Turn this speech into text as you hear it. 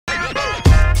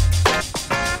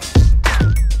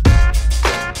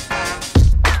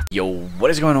Yo, what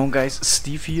is going on guys,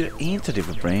 Steve here, and today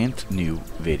with a brand new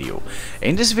video.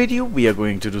 In this video we are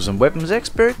going to do some weapons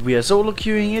expert. We are solo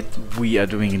queuing it, we are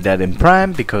doing that in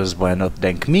Prime because why not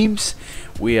dank memes.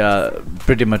 We are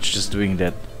pretty much just doing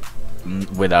that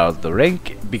without the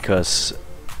rank because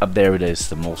up there it is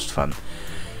the most fun.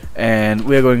 And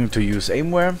we are going to use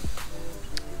Aimware.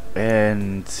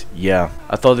 And yeah,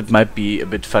 I thought it might be a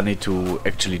bit funny to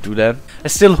actually do that. I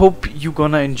still hope you're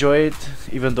gonna enjoy it,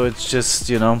 even though it's just,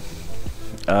 you know,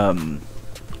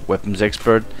 weapons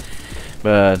expert,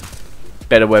 but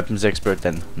better weapons expert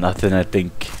than nothing, I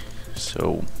think.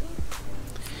 So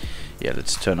yeah,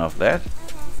 let's turn off that.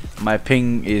 My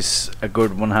ping is a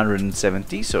good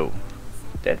 170, so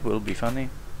that will be funny.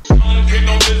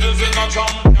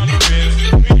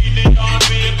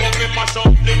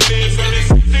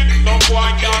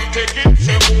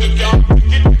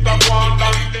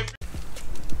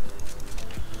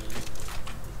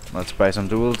 Let's buy some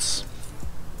duels.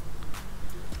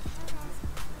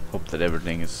 Hope that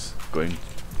everything is going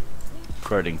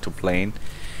according to plan.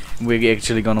 We're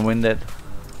actually gonna win that,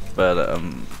 but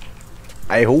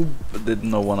I hope that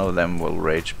no one of them will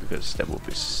rage, because that would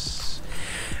be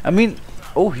I mean,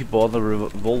 oh, he bought a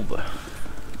revolver.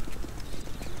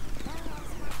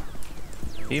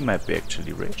 He might be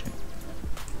actually raging.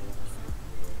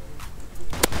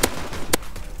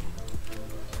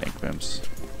 Thank Wims.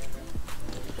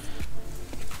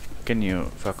 Can you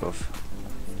fuck off?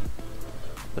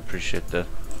 Appreciate that.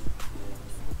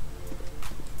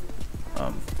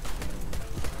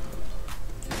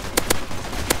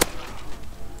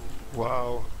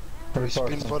 Wow. Are you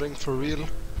spin botting for real?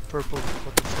 Purple,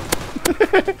 what the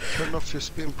fuck? Turn off your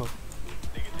spin bot.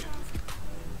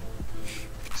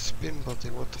 Spin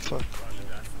botting, what the fuck?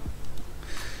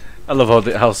 I love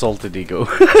how salty they go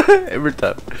every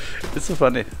time. It's so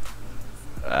funny.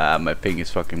 Ah, my ping is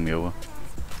fucking me over.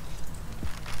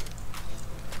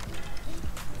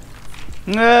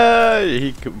 Ah,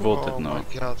 he voted now. Oh my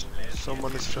god,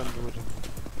 someone is friendly with him.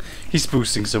 He's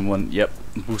boosting someone. Yep,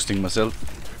 boosting myself.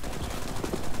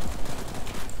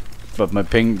 But my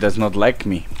ping does not like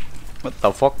me. What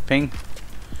the fuck, ping?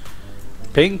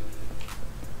 Ping?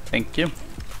 Thank you.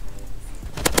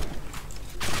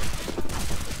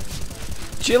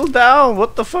 Chill down,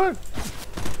 what the fuck?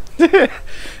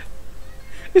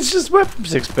 It's just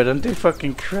weapons expert and they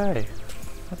fucking cry.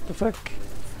 What the fuck?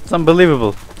 It's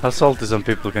unbelievable how salty some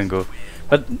people can go.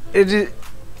 But it is,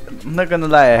 I'm not gonna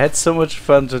lie, I had so much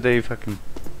fun today fucking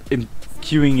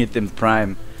queuing it in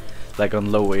Prime. Like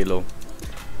on low elo.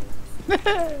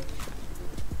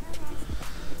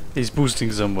 He's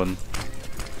boosting someone.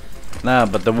 Nah,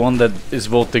 but the one that is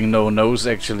voting no knows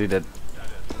actually that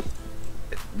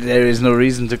there is no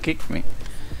reason to kick me.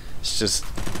 It's just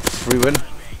free win.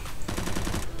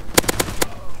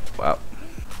 Wow.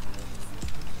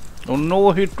 Oh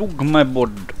no, he took my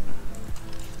bod.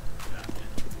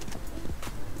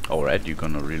 Alright, you're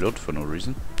gonna reload for no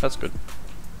reason. That's good.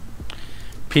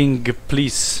 Ping,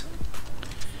 please.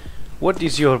 What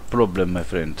is your problem, my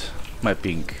friend? My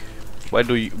ping. Why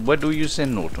do you say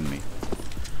no to me?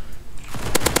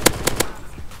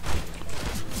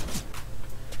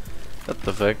 What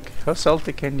the fuck? How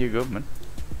salty can you go, man?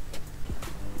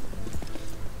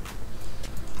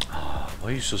 Oh, why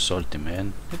are you so salty,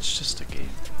 man? It's just a game.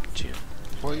 Chill.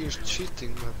 Why are you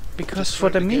cheating, man? Because for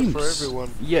the memes. For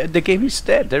everyone. Yeah, the game is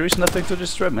dead. There is nothing to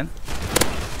destroy, man.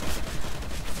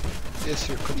 Yes,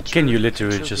 you're Can you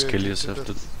literally just kill yourself?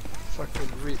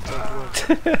 Fucking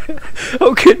retard.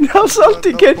 Okay, how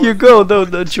salty can you go? No,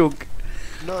 no joke.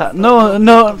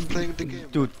 No.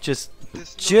 Dude, just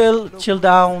chill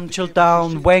down,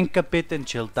 wank a bit and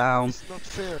chill down. It's not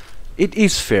fair. It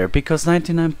is fair because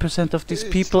 99% of these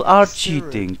people are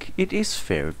cheating. It is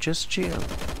fair, just chill.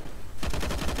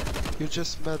 You're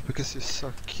just mad because you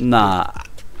suck. Nah,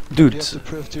 dude. You have to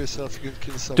prove to yourself you can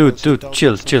kill someone. Dude,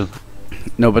 chill.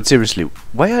 No, but seriously,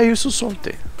 why are you so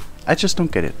salty? I just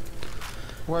don't get it.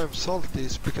 Why I'm salty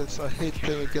is because I hate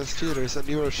playing against cheaters and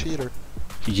you're a cheater.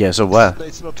 Yeah, so what?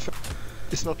 It's not fair.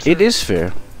 It's not fair. It is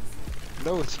fair.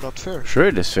 No, it's not fair. Sure,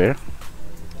 it is fair.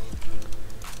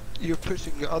 You're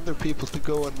pushing other people to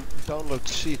go and download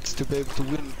cheats to be able to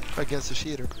win against a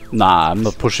cheater. Nah, I'm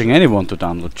not pushing anyone to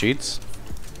download cheats.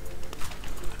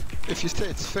 If you say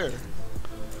it's fair,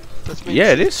 that means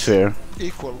Yeah, it is fair.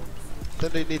 equal.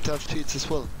 Then they need to have cheats as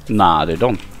well. Nah, they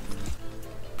don't.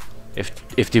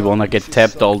 If they wanna get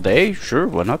tapped all day, sure,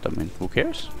 why not? I mean, who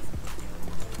cares?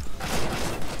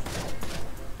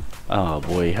 Oh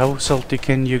boy, how salty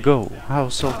can you go? How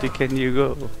salty can you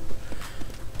go?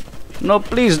 No,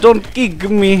 please don't kick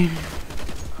me.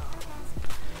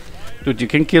 Dude, you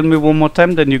can kill me one more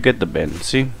time, then you get the ban,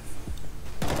 see?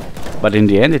 But in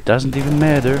the end it doesn't even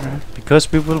matter,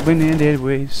 because we will win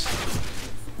anyways.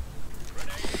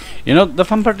 You know, the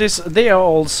fun part is they are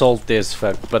all salty as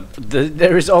fuck, but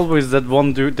there is always that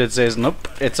one dude that says nope,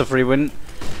 it's a free win,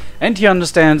 and he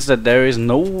understands that there is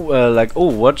no like,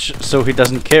 oh, watch, so he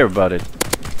doesn't care about it.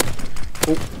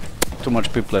 Oh, too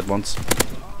much people at once.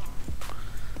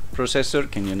 Processor,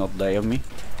 can you not die on me?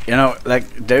 You know, like,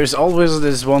 there is always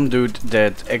this one dude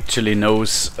that actually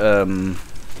knows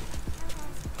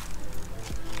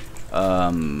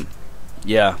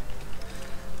yeah,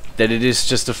 that it is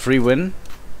just a free win.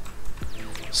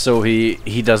 So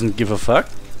he doesn't give a fuck,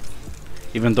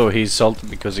 even though he's salty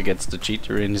because he gets the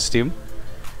cheater in his team.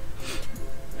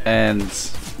 And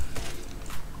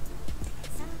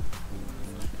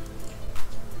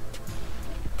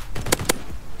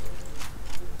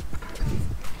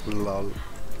lol.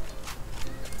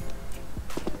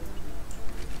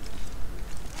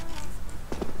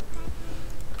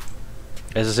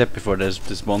 as I said before, there's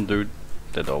this one dude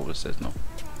that always says no.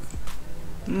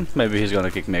 Maybe he's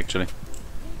gonna kick me actually.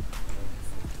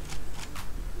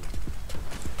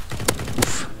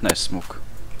 Oof, nice smoke.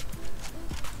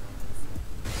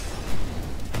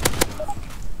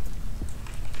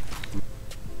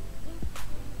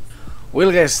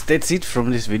 Well guys, that's it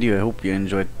from this video. I hope you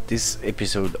enjoyed this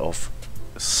episode of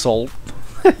Salt.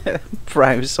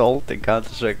 Prime Salt in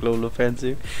Counter-Strike LoL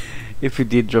Offensive. If you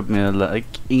did, drop me a like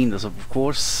and a sub, of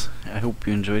course. I hope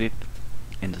you enjoyed it,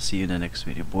 and I'll see you in the next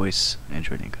video, boys.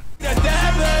 Enjoy it.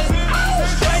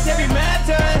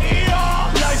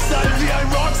 Lifestyle wie ein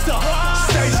Rockstar,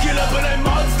 Stage Killer, but I'm